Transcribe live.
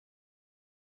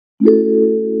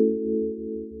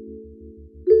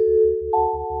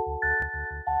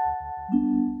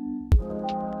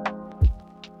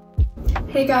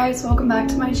Hey guys, welcome back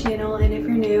to my channel, and if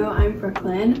you're new, I'm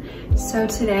Brooklyn. So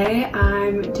today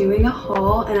I'm doing a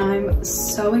haul and I'm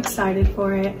so excited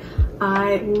for it.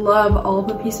 I love all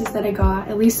the pieces that I got,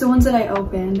 at least the ones that I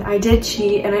opened. I did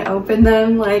cheat and I opened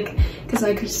them because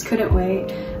I just couldn't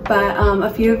wait. But a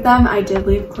few of them I did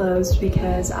leave closed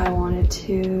because I wanted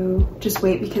to just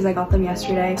wait because I got them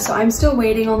yesterday. So I'm still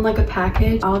waiting on a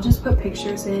package. I'll just put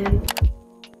pictures in.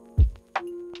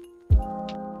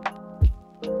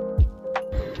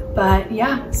 But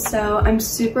yeah, so I'm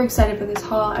super excited for this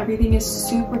haul. Everything is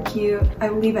super cute. I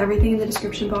will leave everything in the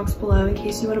description box below in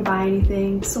case you want to buy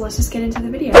anything. So let's just get into the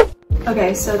video.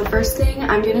 Okay, so the first thing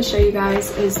I'm going to show you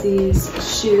guys is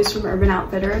these shoes from Urban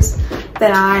Outfitters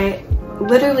that I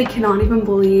literally cannot even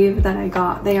believe that I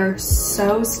got. They are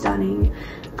so stunning.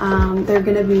 They're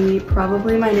going to be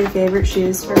probably my new favorite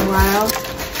shoes for a while.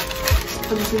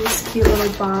 Comes in this cute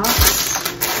little box.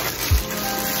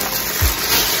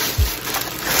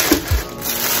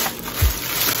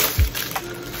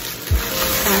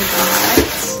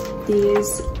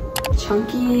 These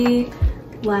chunky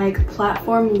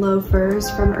platform loafers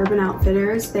from Urban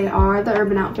Outfitters. They are the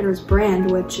Urban Outfitters brand,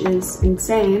 which is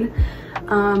insane.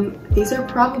 These are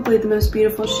probably the most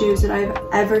beautiful shoes that I've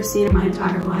ever seen in my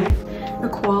entire life. The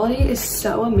quality is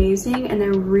so amazing and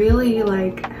they're really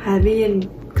heavy and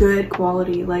good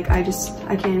quality. I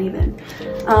can't even.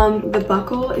 The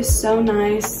buckle is so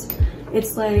nice.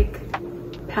 It's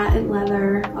patent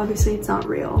leather. Obviously it's not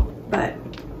real, but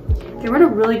they were at a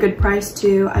really good price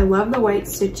too. I love the white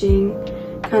stitching.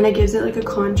 Kind of gives it a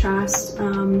contrast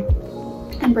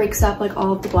and breaks up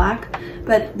all of the black.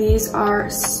 But these are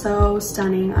so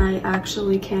stunning. I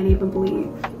actually can't even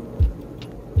believe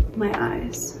my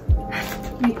eyes.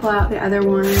 Let me pull out the other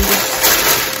one and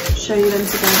just show you them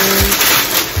together.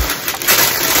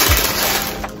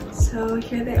 So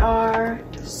here they are.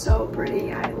 So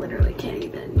pretty. I literally can't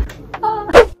even.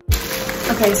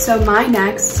 Okay, so my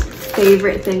next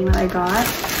favorite thing that I got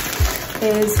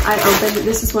is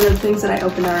this is one of the things that I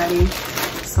opened already,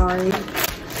 sorry,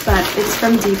 but it's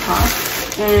from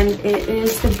Depop and it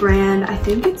is the brand, I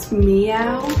think it's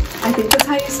Miaou, I think that's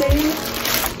how you say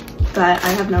it, but I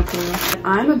have no clue.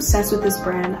 I'm obsessed with this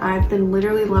brand. I've been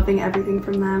literally loving everything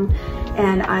from them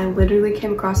and I literally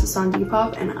came across this on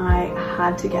Depop and I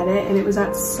had to get it, and it was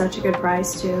at such a good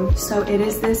price too. So it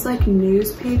is this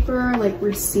newspaper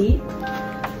receipt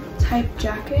type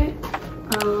jacket.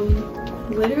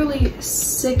 Literally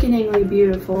sickeningly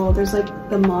beautiful. There's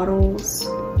the models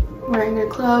wearing their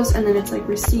clothes and then it's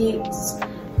receipts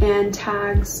and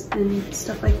tags and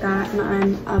stuff like that, and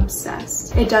I'm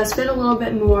obsessed. It does fit a little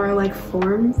bit more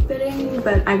form fitting,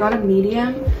 but I got a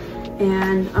medium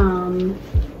and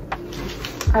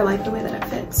I like the way that it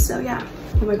fits, so yeah.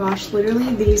 Oh my gosh,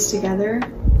 literally these together,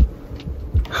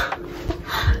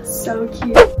 so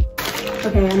cute.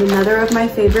 Okay, and another of my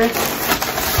favorites.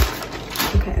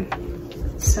 Okay,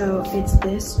 so it's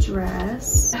this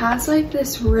dress. It has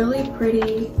this really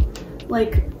pretty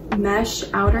mesh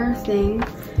outer thing,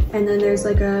 and then there's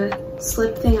a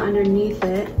slip thing underneath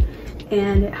it,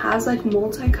 and it has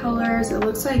multicolors. It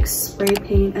looks like spray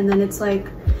paint, and then it's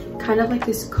kind of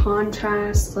this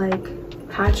contrast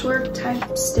patchwork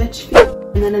type stitch feel.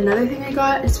 And then another thing I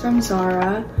got is from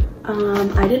Zara.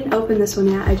 I didn't open this one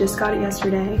yet. I just got it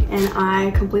yesterday and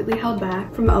I completely held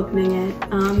back from opening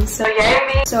it. So yay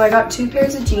me! So I got 2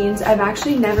 pairs of jeans. I've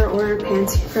actually never ordered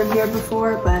pants from here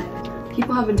before, but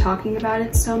people have been talking about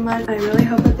it so much. I really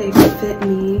hope that they fit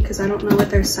me because I don't know what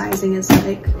their sizing is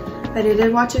like. But I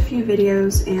did watch a few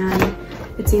videos and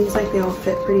it seems like they all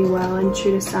fit pretty well and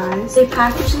true to size. They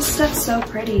package this stuff so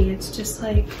pretty. It's just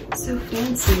so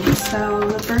fancy. So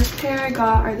the first pair I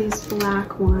got are these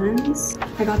black ones.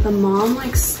 I got the mom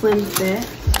slim fit.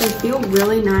 They feel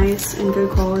really nice and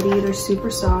good quality. They're super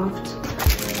soft.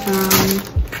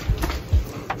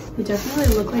 They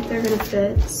definitely look like they're gonna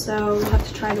fit, so we'll have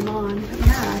to try them on. But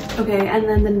yeah. Okay, and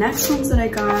then the next ones that I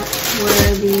got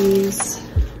were these,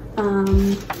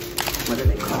 what are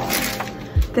they called?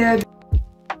 They're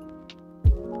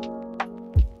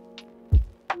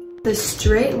the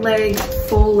straight leg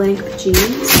full length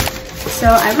jeans. So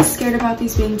I was scared about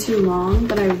these being too long,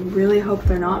 but I really hope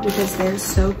they're not because they're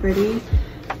so pretty.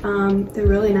 They're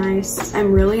really nice.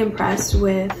 I'm really impressed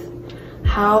with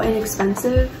how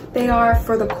inexpensive they are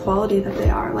for the quality that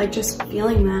they are. Just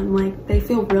feeling them, they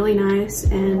feel really nice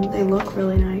and they look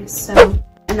really nice. So,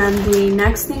 and then the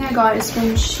next thing I got is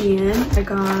from Shein. I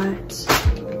got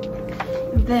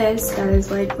this that is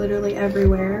literally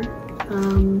everywhere.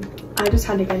 I just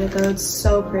had to get it though. It's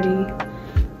so pretty.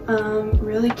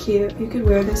 Really cute. You could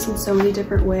wear this in so many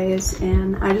different ways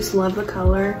and I just love the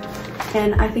color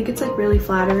and I think it's really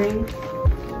flattering.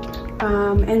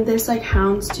 And this like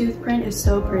houndstooth print is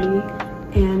so pretty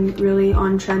and really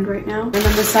on trend right now. And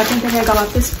then the second thing I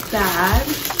got this bag.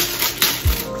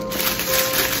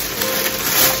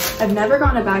 I've never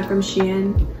gotten a bag from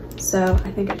Shein, so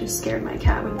I think I just scared my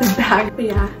cat with the bag. But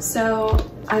yeah, so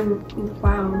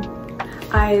wow.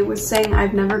 I was saying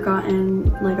I've never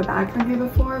gotten like a bag from here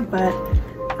before, but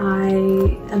I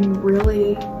am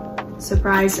really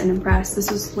surprised and impressed.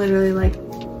 This was literally like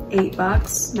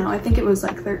 $8. No, I think it was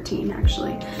like 13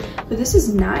 actually. But this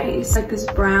is nice, like this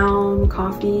brown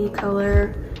coffee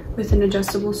color with an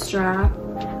adjustable strap,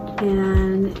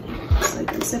 and it's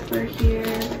like a zipper here.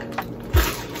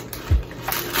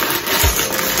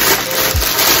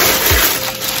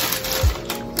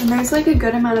 And there's like a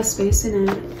good amount of space in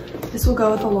it. This will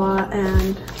go with a lot,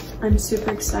 and I'm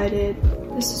super excited.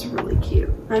 This is really cute.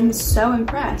 I'm so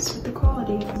impressed with the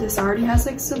quality. This already has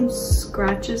like some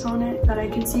scratches on it that I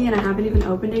can see, and I haven't even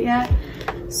opened it yet.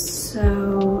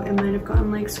 So it might have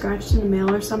gotten like scratched in the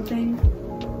mail or something.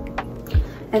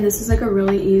 And this is like a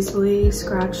really easily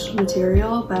scratched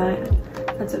material, but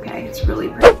that's okay. It's really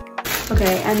pretty.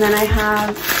 Okay, and then I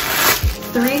have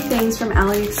 3 things from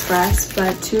AliExpress,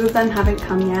 but 2 of them haven't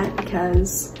come yet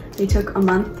because they took a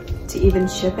month to even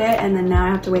ship it, and then now I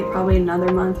have to wait probably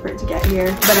another month for it to get here.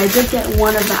 But I did get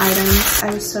one of the items.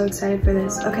 I was so excited for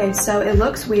this. Okay, so it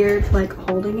looks weird like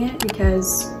holding it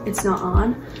because it's not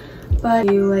on, but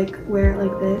you like wear it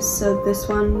like this. So this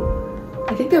one,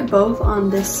 I think they're both on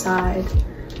this side,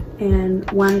 and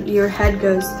when your head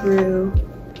goes through,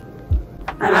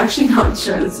 I'm actually not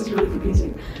sure, this is really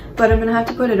confusing, but I'm gonna have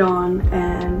to put it on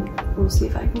and we'll see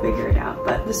if I can figure it out.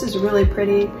 But this is really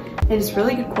pretty and it's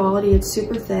really good quality. It's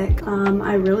super thick.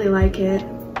 I really like it,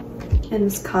 and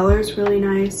this color is really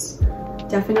nice.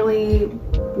 Definitely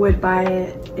would buy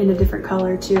it in a different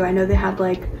color too. I know they had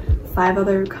like 5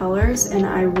 other colors, and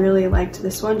I really liked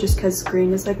this one just because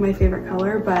green is like my favorite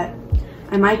color, but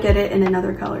I might get it in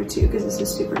another color too because this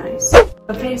is super nice.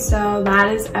 Okay, so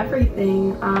that is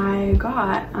everything I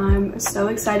got. I'm so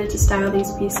excited to style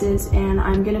these pieces, and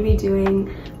I'm gonna be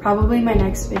doing, probably my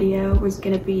next video was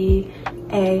gonna be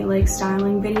a like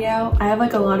styling video. I have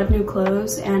like a lot of new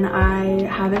clothes, and I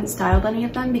haven't styled any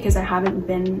of them because I haven't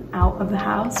been out of the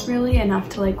house really enough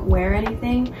to like wear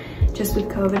anything, just with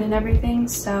COVID and everything.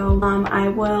 So I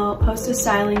will post a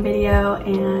styling video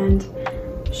and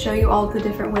show you all the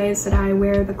different ways that I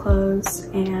wear the clothes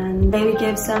and maybe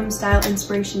give some style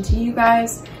inspiration to you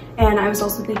guys. And I was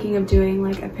also thinking of doing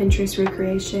like a Pinterest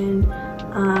recreation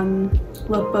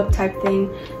lookbook type thing.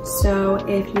 So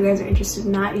if you guys are interested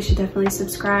in that, you should definitely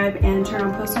subscribe and turn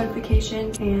on post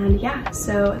notifications. And yeah,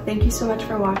 so thank you so much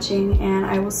for watching, and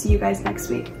I will see you guys next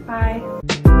week. Bye.